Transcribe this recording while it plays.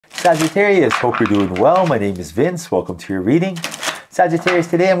Sagittarius, hope you're doing well. My name is Vince. Welcome to your reading. Sagittarius,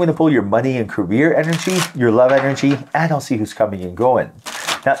 today I'm going to pull your money and career energy, your love energy, and I'll see who's coming and going.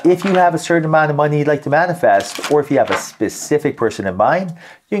 Now, if you have a certain amount of money you'd like to manifest, or if you have a specific person in mind,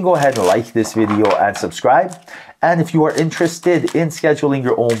 you can go ahead and like this video and subscribe. And if you are interested in scheduling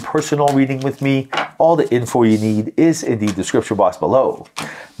your own personal reading with me, all the info you need is in the description box below.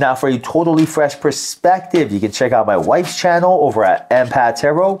 Now, for a totally fresh perspective, you can check out my wife's channel over at Empath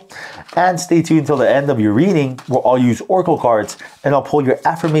Tarot. And stay tuned until the end of your reading, where I'll use oracle cards and I'll pull your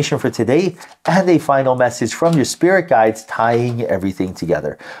affirmation for today and a final message from your spirit guides, tying everything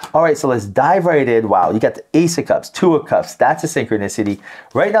together. All right, so let's dive right in. Wow, you got the Ace of Cups, Two of Cups. That's a synchronicity.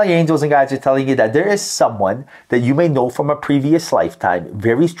 Right now, your angels and guides are telling you that there is someone that you may know from a previous lifetime,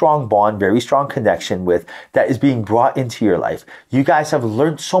 very strong bond, very strong connection with, that is being brought into your life. You guys have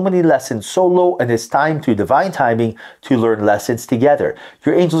learned so many lessons solo, and it's time through divine timing to learn lessons together.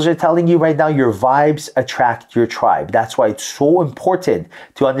 Your angels are telling you right now your vibes attract your tribe. That's why it's so important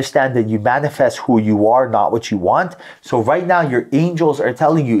to understand that you manifest who you are, not what you want. So right now, your angels are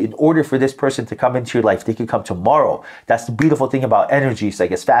telling you, in order for this person to come into your life, they can come tomorrow. That's the beautiful thing about energy. It's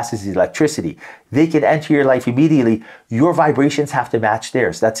like as fast as electricity. They can enter your life immediately. Your vibrations have to match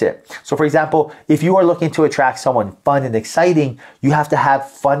theirs. That's it. So for example, if you are looking to attract someone fun and exciting, you have to have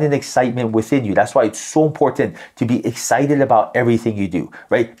fun and excitement within you. That's why it's so important to be excited about everything you do,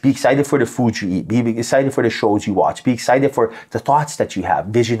 right? Be excited for the food you eat. Be excited for the shows you watch. Be excited for the thoughts that you have,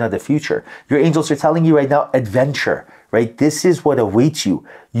 vision of the future. Your angels are telling you right now, adventure. Right? This is what awaits you.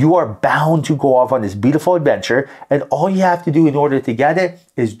 You are bound to go off on this beautiful adventure, and all you have to do in order to get it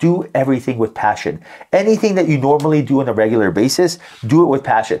is do everything with passion. Anything that you normally do on a regular basis, do it with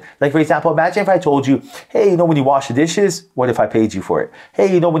passion. Like for example, imagine if I told you, hey, you know when you wash the dishes, what if I paid you for it?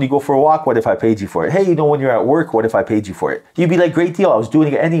 Hey, you know when you go for a walk, what if I paid you for it? Hey, you know when you're at work, what if I paid you for it? You'd be like, great deal, I was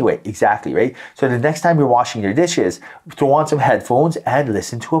doing it anyway. Exactly, right? So the next time you're washing your dishes, throw on some headphones and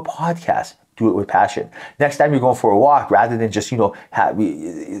listen to a podcast. Do it with passion. Next time you're going for a walk, rather than just,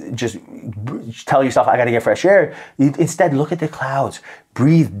 just tell yourself, I got to get fresh air. Instead, look at the clouds.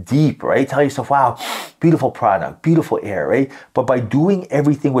 Breathe deep, right? Tell yourself, wow, beautiful product, beautiful air, right? But by doing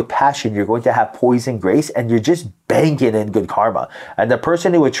everything with passion, you're going to have poise and grace, and you're just banking in good karma. And the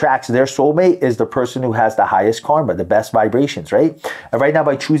person who attracts their soulmate is the person who has the highest karma, the best vibrations, right? And right now,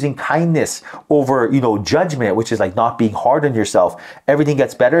 by choosing kindness over, judgment, which is like not being hard on yourself, everything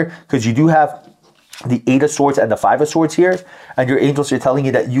gets better, because you do have the Eight of Swords and the Five of Swords here, and your angels are telling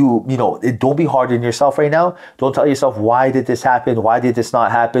you that don't be hard on yourself right now. Don't tell yourself, why did this happen? Why did this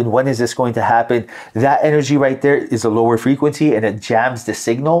not happen? When is this going to happen? That energy right there is a lower frequency, and it jams the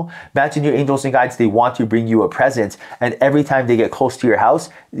signal. Imagine your angels and guides, they want to bring you a present, and every time they get close to your house,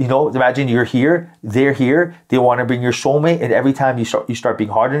 imagine you're here, they're here, they want to bring your soulmate, and every time you start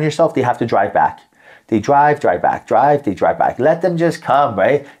being hard on yourself, they have to drive back. They drive back, they drive back. Let them just come,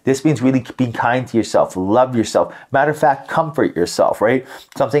 right? This means really being kind to yourself, love yourself. Matter of fact, comfort yourself, right?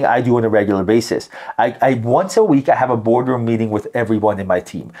 Something I do on a regular basis. I once a week, I have a boardroom meeting with everyone in my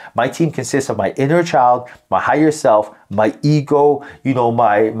team. My team consists of my inner child, my higher self, my ego, even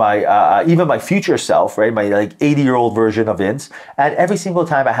my future self, right? My 80-year-old version of Vince. And every single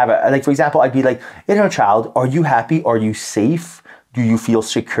time I have for example, I'd be like, inner child, are you happy? Are you safe? Do you feel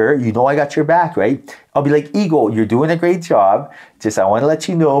secure? I got your back, right? I'll be like, ego, you're doing a great job. Just, I want to let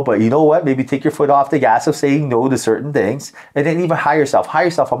you know, but you know what? Maybe take your foot off the gas of saying no to certain things. And then even higher self,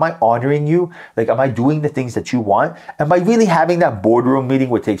 am I honoring you? Like, am I doing the things that you want? And by really having that boardroom meeting,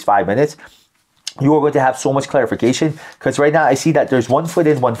 which takes 5 minutes, you are going to have so much clarification, because right now I see that there's 1 foot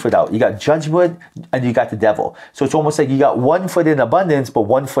in, 1 foot out. You got judgment and you got the devil. So it's almost like you got 1 foot in abundance, but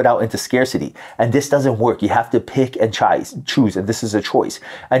 1 foot out into scarcity. And this doesn't work. You have to pick and choose, and this is a choice.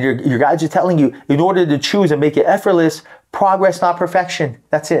 And your guides are telling you, in order to choose and make it effortless, progress, not perfection.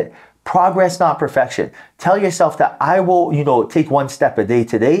 That's it. Progress, not perfection. Tell yourself that I will, take 1 step a day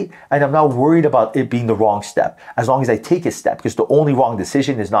today, and I'm not worried about it being the wrong step, as long as I take a step, because the only wrong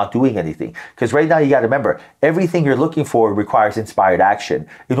decision is not doing anything. Because right now, you got to remember, everything you're looking for requires inspired action.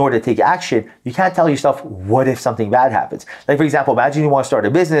 In order to take action, you can't tell yourself, what if something bad happens? Like, for example, imagine you want to start a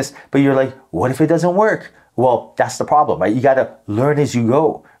business, but you're like, what if it doesn't work? Well, that's the problem, right? You got to learn as you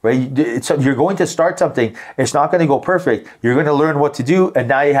go, right? So you're going to start something. It's not going to go perfect. You're going to learn what to do, and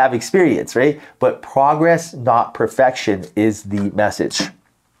now you have experience, right? But progress, not perfection, is the message.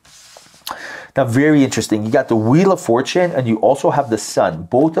 Now, very interesting. You got the Wheel of Fortune and you also have the Sun.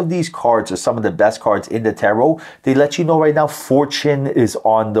 Both of these cards are some of the best cards in the tarot. They let you know right now fortune is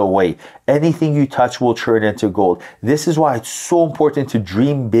on the way. Anything you touch will turn into gold. This is why it's so important to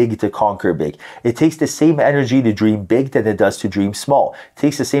dream big to conquer big. It takes the same energy to dream big than it does to dream small. It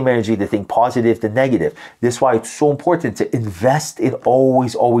takes the same energy to think positive than negative. This is why it's so important to invest in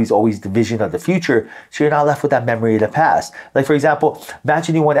always the vision of the future, so you're not left with that memory of the past. Like, for example,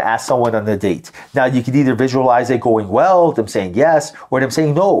 imagine you want to ask someone on a date. Now, you can either visualize it going well, them saying yes, or them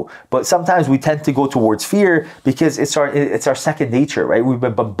saying no. But sometimes we tend to go towards fear because it's our second nature, right? We've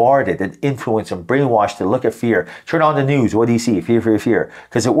been bombarded and influenced and brainwashed to look at fear. Turn on the news. What do you see? Fear, fear, fear.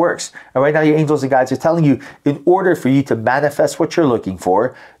 Because it works. And right now, your angels and guides are telling you, in order for you to manifest what you're looking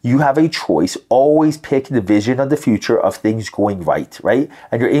for, you have a choice. Always pick the vision of the future of things going right, right?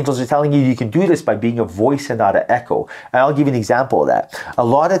 And your angels are telling you can do this by being a voice and not an echo. And I'll give you an example of that. A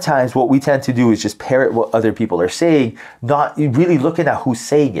lot of times what we tend to do is just parrot what other people are saying, not really looking at who's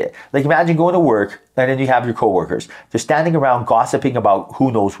saying it. Like, imagine going to work and then you have your coworkers. They're standing around gossiping about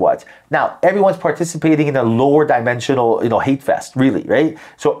who knows what. Now, everyone's participating in a lower dimensional, hate fest, really, right?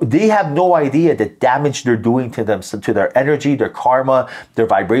 So they have no idea the damage they're doing to them, to their energy, their karma, their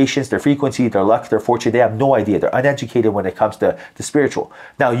vibrations, their frequency, their luck, their fortune. They have no idea. They're uneducated when it comes to the spiritual.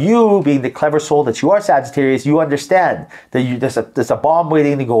 Now, you, being the clever soul that you are, Sagittarius, you understand that there's a bomb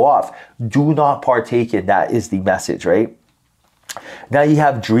waiting to go off. Do not partake in that is the message, right? Now you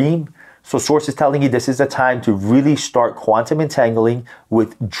have dream. So source is telling you this is a time to really start quantum entangling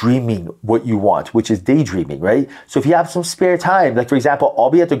with dreaming what you want, which is daydreaming, right? So if you have some spare time, like for example,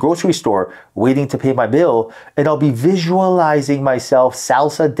 I'll be at the grocery store waiting to pay my bill and I'll be visualizing myself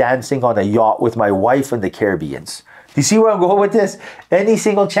salsa dancing on a yacht with my wife in the Caribbeans. Do you see where I'm going with this? Any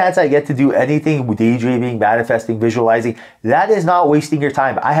single chance I get to do anything with daydreaming, manifesting, visualizing, that is not wasting your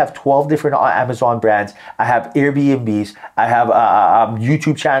time. I have 12 different Amazon brands. I have Airbnbs. I have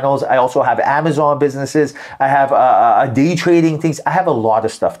YouTube channels. I also have Amazon businesses. I have day trading things. I have a lot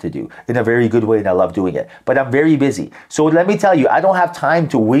of stuff to do in a very good way, and I love doing it. But I'm very busy. So let me tell you, I don't have time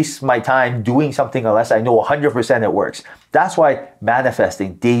to waste my time doing something unless I know 100% it works. That's why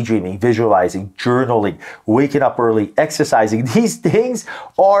manifesting, daydreaming, visualizing, journaling, waking up early, exercising, these things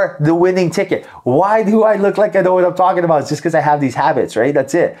are the winning ticket. Why do I look like I know what I'm talking about? It's just because I have these habits, right?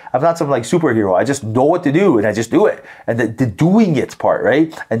 That's it. I'm not some like superhero. I just know what to do and I just do it. And the doing it part,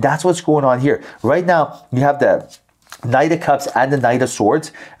 right? And that's what's going on here. Right now, you have the Knight of Cups and the Knight of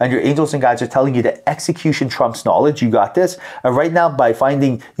Swords, and your angels and guides are telling you that execution trumps knowledge. You got this. And right now, by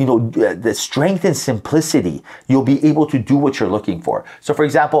finding, the strength and simplicity, you'll be able to do what you're looking for. So for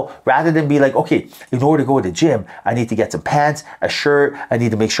example, rather than be like, okay, in order to go to the gym, I need to get some pants, a shirt, I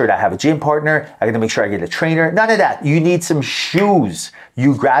need to make sure that I have a gym partner, I got to make sure I get a trainer. None of that. You need some shoes.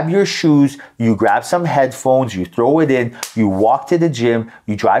 You grab your shoes, you grab some headphones, you throw it in, you walk to the gym,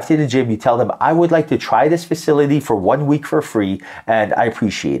 you drive to the gym, you tell them, I would like to try this facility for 1 week for free and I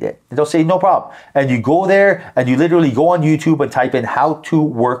appreciate it. And they'll say, no problem. And you go there and you literally go on YouTube and type in how to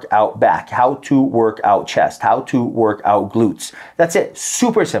work out back, how to work out chest, how to work out glutes. That's it.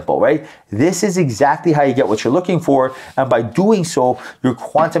 Super simple, right? This is exactly how you get what you're looking for. And by doing so, you're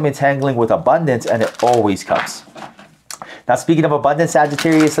quantum entangling with abundance, and it always comes. Now, speaking of abundance,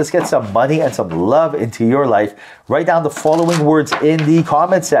 Sagittarius, let's get some money and some love into your life. Write down the following words in the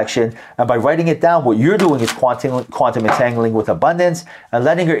comment section. And by writing it down, what you're doing is quantum entangling with abundance and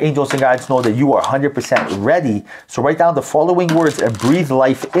letting your angels and guides know that you are 100% ready. So write down the following words and breathe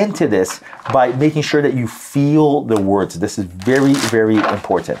life into this by making sure that you feel the words. This is very, very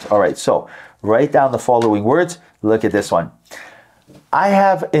important. All right, so write down the following words. Look at this one. I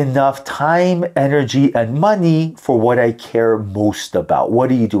have enough time, energy, and money for what I care most about. What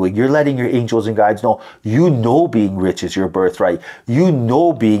are you doing? You're letting your angels and guides know being rich is your birthright.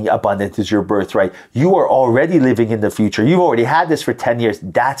 Being abundant is your birthright. You are already living in the future. You've already had this for 10 years.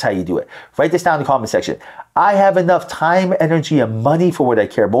 That's how you do it. Write this down in the comment section. I have enough time, energy, and money for what I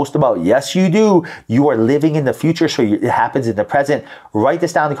care most about. Yes, you do. You are living in the future, so it happens in the present. Write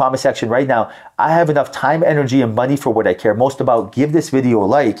this down in the comment section right now. I have enough time, energy, and money for what I care most about. Give this video a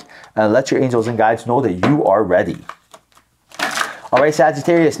like and let your angels and guides know that you are ready. All right,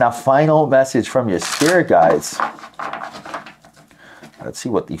 Sagittarius, now final message from your spirit guides. Let's see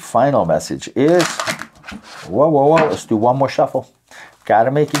what the final message is. Whoa. Let's do one more shuffle.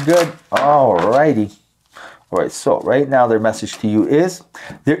 Gotta make it good. All righty. All right, so right now their message to you is,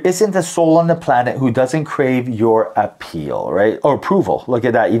 There isn't a soul on the planet who doesn't crave your appeal, right? Or approval. Look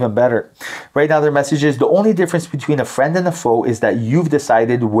at that, even better. Right now, their message is the only difference between a friend and a foe is that you've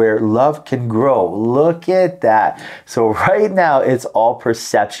decided where love can grow. Look at that. So right now, it's all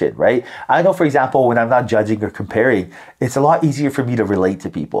perception, right? I know, for example, when I'm not judging or comparing, it's a lot easier for me to relate to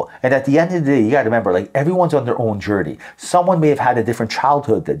people. And at the end of the day, you got to remember, like, everyone's on their own journey. Someone may have had a different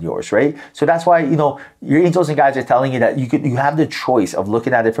childhood than yours, right? So that's why, you know, your angels and guides are telling you that you have the choice of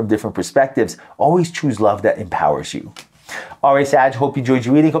looking at it from different perspectives. Always choose love that empowers you. All right, Sag, hope you enjoyed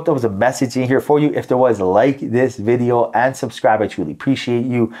your reading. Hope there was a message in here for you. If there was, like this video and subscribe. I truly appreciate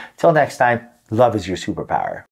you. Till next time, love is your superpower.